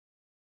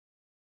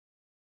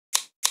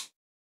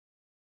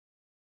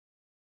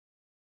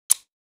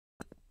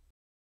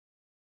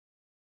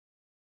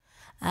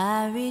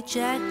I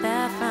reject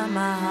that from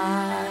my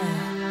heart.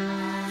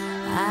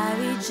 I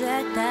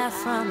reject that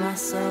from my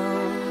soul.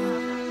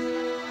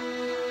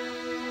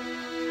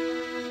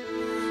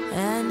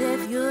 And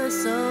if you're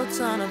so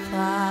torn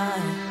apart,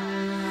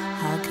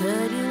 how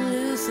could you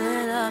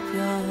loosen up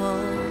your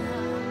hold?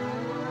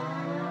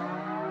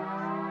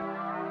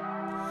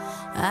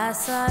 I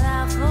sought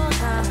out for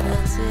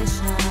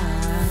competition.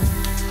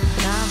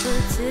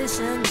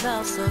 Competition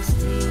felt so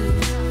steep.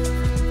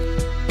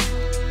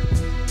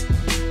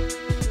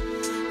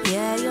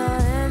 Yeah,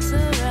 you're into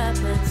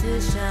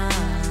repetition.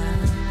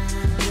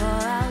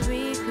 You're out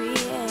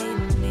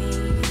recreating me.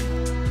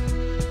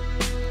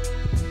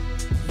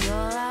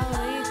 You're out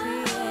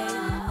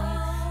recreating me.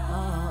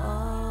 Oh,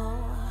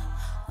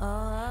 oh,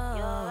 oh,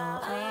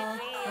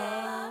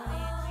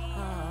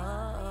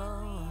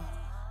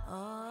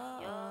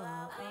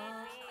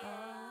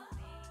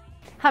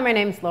 Hi, my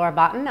name is Laura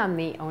Botten. I'm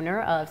the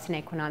owner of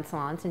Sinequanon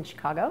Salons in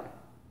Chicago.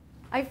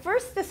 I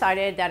first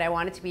decided that I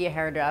wanted to be a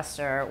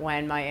hairdresser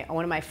when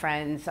one of my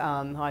friends, who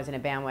I was in a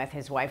band with,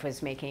 his wife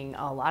was making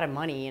a lot of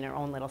money in her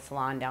own little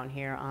salon down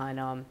here on,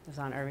 it was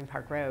on Irving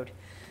Park Road.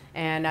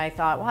 And I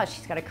thought, wow,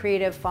 she's got a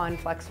creative, fun,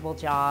 flexible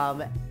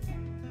job.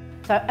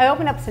 So I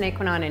opened up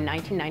Sinequanon in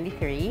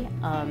 1993.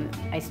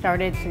 I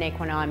started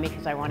Sinequanon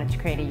because I wanted to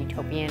create a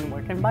utopian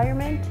work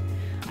environment.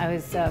 I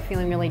was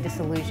feeling really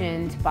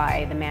disillusioned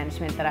by the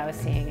management that I was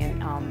seeing in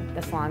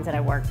the salons that I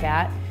worked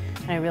at.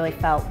 And I really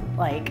felt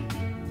like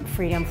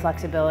freedom,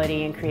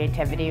 flexibility, and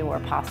creativity were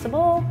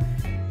possible.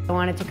 I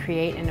wanted to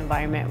create an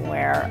environment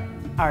where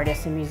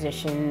artists and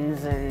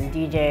musicians and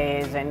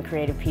DJs and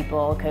creative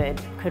people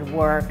could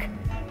work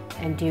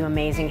and do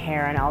amazing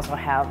hair and also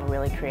have a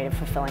really creative,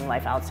 fulfilling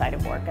life outside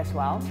of work as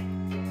well.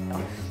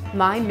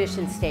 My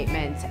mission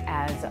statement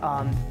as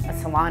a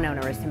salon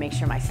owner is to make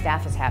sure my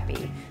staff is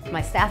happy. If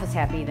my staff is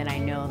happy, then I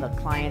know the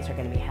clients are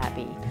going to be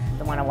happy.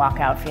 They want to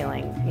walk out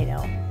feeling, you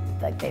know,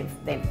 like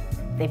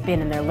they've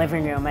been in their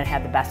living room and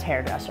had the best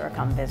hairdresser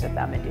come visit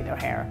them and do their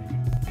hair.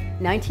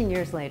 19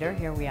 years later,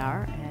 here we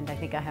are, and I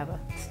think I have a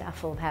staff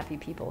full of happy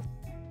people.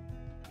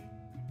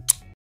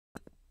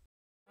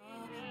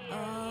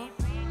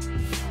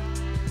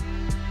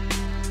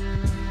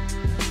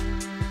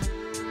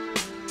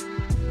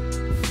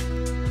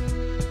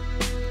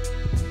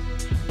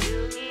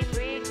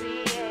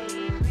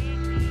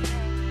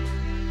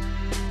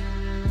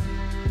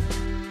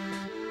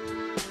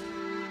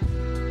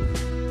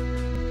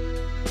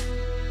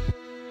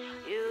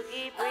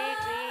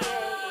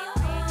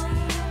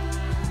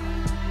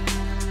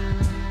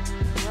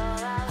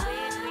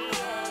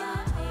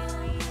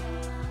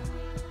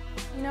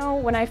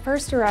 When I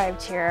first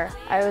arrived here,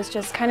 I was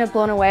just kind of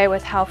blown away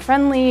with how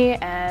friendly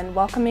and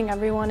welcoming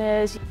everyone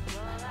is.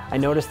 I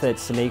noticed that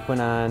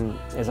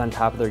Sinequanon is on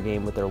top of their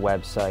game with their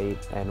website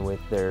and with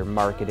their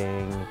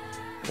marketing,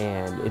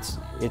 and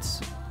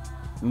it's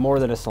more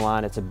than a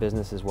salon, it's a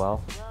business as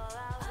well.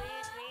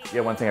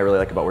 Yeah, one thing I really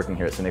like about working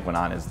here at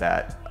Sinequanon is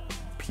that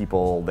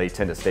people, they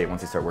tend to stay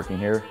once they start working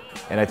here.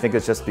 And I think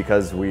it's just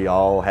because we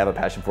all have a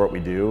passion for what we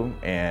do,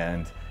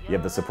 and you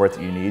have the support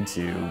that you need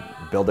to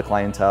build a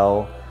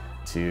clientele,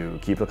 to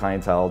keep the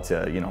clientele,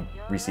 to, you know,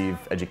 receive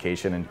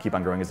education and keep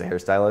on growing as a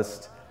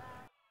hairstylist.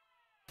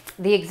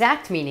 The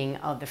exact meaning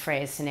of the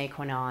phrase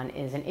Sinequanon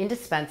is an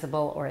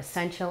indispensable or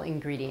essential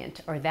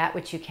ingredient, or that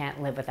which you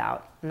can't live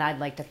without. And I'd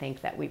like to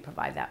think that we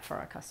provide that for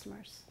our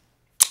customers.